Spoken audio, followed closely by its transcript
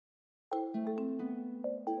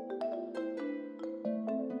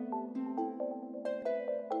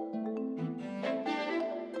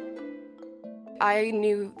I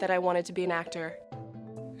knew that I wanted to be an actor.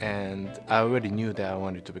 And I already knew that I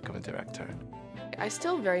wanted to become a director. I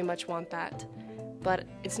still very much want that, but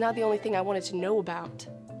it's not the only thing I wanted to know about.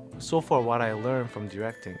 So far, what I learned from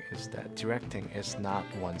directing is that directing is not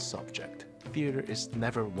one subject. Theater is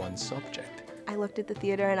never one subject. I looked at the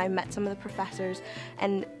theater and I met some of the professors,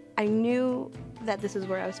 and I knew that this is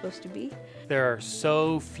where I was supposed to be. There are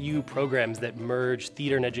so few programs that merge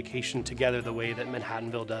theater and education together the way that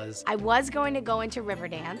Manhattanville does. I was going to go into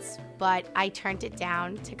Riverdance, but I turned it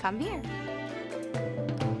down to come here.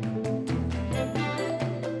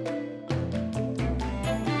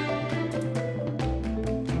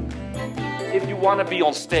 If you want to be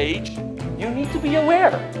on stage, you need to be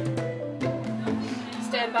aware.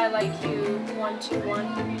 Stand by like you, 1, 2,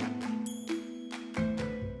 1.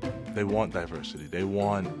 They want diversity. They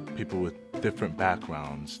want people with different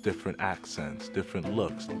backgrounds, different accents, different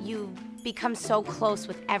looks. You become so close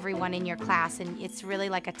with everyone in your class, and it's really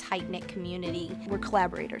like a tight-knit community. We're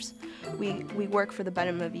collaborators. We work for the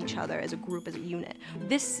betterment of each other as a group, as a unit.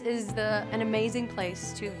 This is an amazing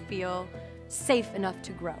place to feel safe enough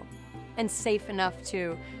to grow and safe enough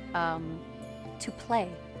to play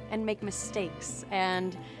and make mistakes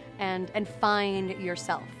and find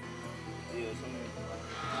yourself.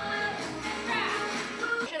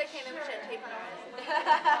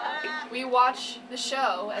 We watch the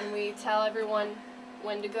show and we tell everyone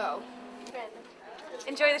when to go.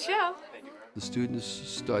 Enjoy the show. The students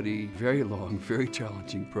study very long, very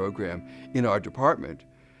challenging program in our department,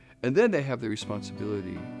 and then they have the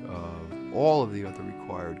responsibility of all of the other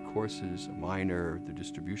required courses, a minor, the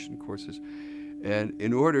distribution courses, and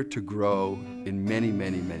in order to grow in many,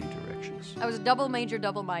 many, many directions. I was a double major,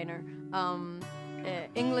 double minor.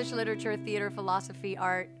 English, literature, theater, philosophy,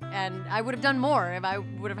 art, and I would have done more if I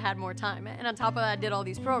would have had more time. And on top of that, I did all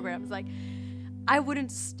these programs. Like, I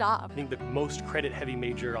wouldn't stop. I think the most credit-heavy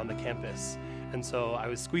major on the campus. And so I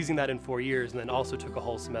was squeezing that in 4 years, and then also took a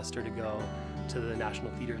whole semester to go to the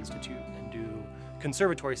National Theater Institute and do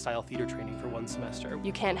conservatory-style theater training for 1 semester.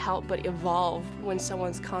 You can't help but evolve when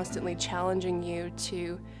someone's constantly challenging you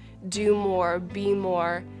to do more, be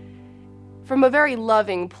more, from a very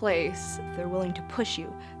loving place. If they're willing to push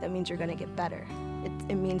you, that means you're going to get better.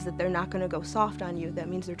 It means that they're not going to go soft on you. That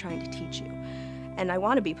means they're trying to teach you. And I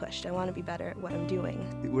want to be pushed. I want to be better at what I'm doing.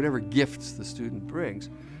 Whatever gifts the student brings,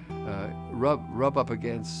 rub up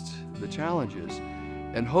against the challenges,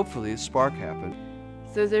 and hopefully a spark happen.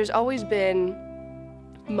 So there's always been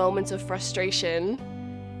moments of frustration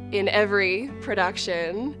in every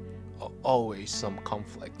production. Always some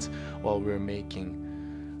conflict while we're making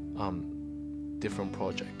different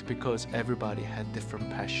project, because everybody had different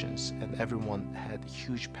passions and everyone had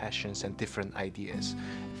huge passions and different ideas.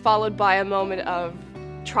 Followed by a moment of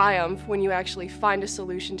triumph when you actually find a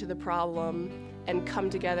solution to the problem and come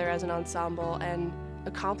together as an ensemble and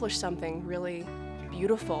accomplish something really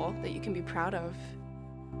beautiful that you can be proud of.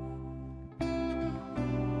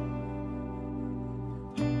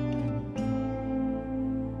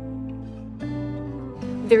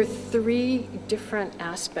 There are 3 different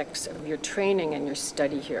aspects of your training and your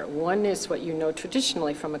study here. One is what you know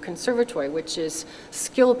traditionally from a conservatory, which is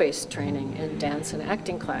skill-based training in dance and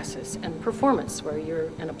acting classes, and performance, where you're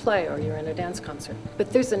in a play or you're in a dance concert.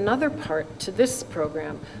 But there's another part to this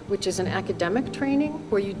program, which is an academic training,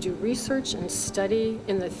 where you do research and study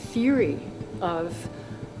in the theory of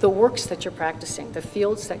the works that you're practicing, the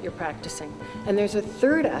fields that you're practicing. And there's a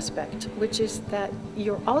third aspect, which is that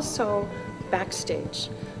you're also backstage.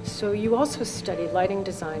 So you also study lighting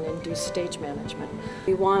design and do stage management.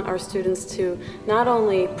 We want our students to not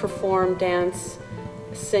only perform, dance,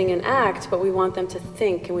 sing, and act, but we want them to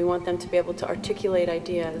think, and we want them to be able to articulate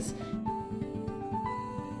ideas.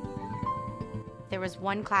 There was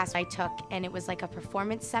one class I took, and it was like a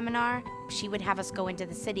performance seminar. She would have us go into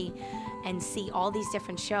the city and see all these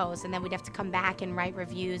different shows, and then we'd have to come back and write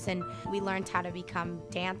reviews, and we learned how to become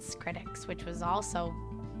dance critics, which was also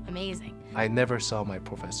amazing. I never saw my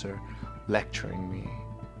professor lecturing me.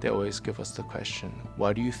 They always give us the question,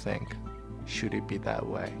 what do you think? Should it be that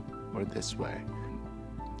way or this way?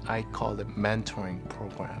 I call it mentoring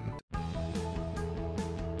program.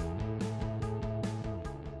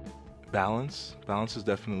 Balance is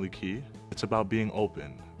definitely key. It's about being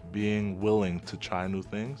open, being willing to try new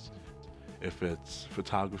things. If it's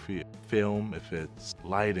photography, film, if it's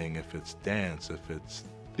lighting, if it's dance, if it's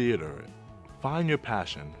theater, find your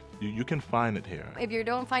passion. You can find it here. If you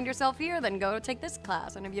don't find yourself here, then go take this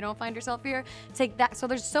class. And if you don't find yourself here, take that. So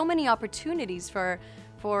there's so many opportunities for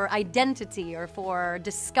identity or for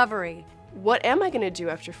discovery. what am I going to do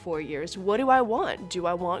after 4 years? What do I want? Do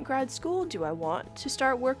I want grad school? Do I want to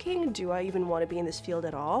start working? Do I even want to be in this field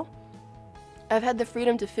at all? I've had the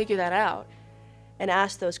freedom to figure that out and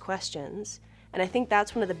ask those questions. And I think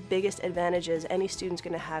that's one of the biggest advantages any student's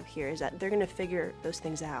going to have here, is that they're going to figure those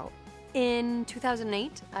things out. In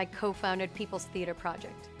 2008, I co-founded People's Theater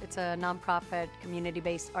Project. It's a nonprofit,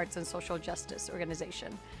 community-based arts and social justice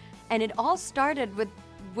organization. And it all started with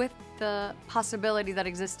the possibility that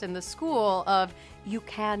exists in the school of you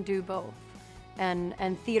can do both. And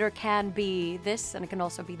theater can be this, and it can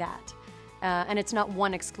also be that. And it's not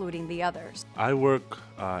one excluding the others. I work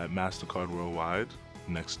at MasterCard Worldwide,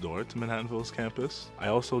 next door to Manhattanville's campus. I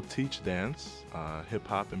also teach dance,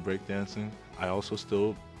 hip-hop and breakdancing. I also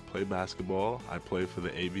still play basketball. I play for the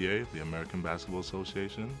ABA, the American Basketball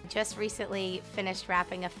Association. Just recently finished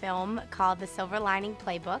wrapping a film called The Silver Lining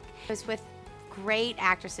Playbook. It was with great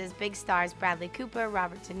actresses, big stars, Bradley Cooper,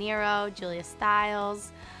 Robert De Niro, Julia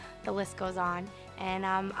Stiles, the list goes on. And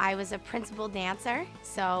I was a principal dancer,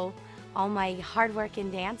 so all my hard work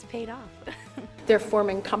in dance paid off. They're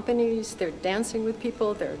forming companies, they're dancing with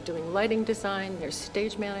people, they're doing lighting design, they're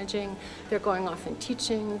stage managing, they're going off and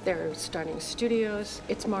teaching, they're starting studios.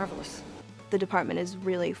 It's marvelous. The department is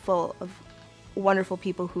really full of wonderful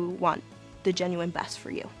people who want the genuine best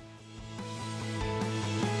for you.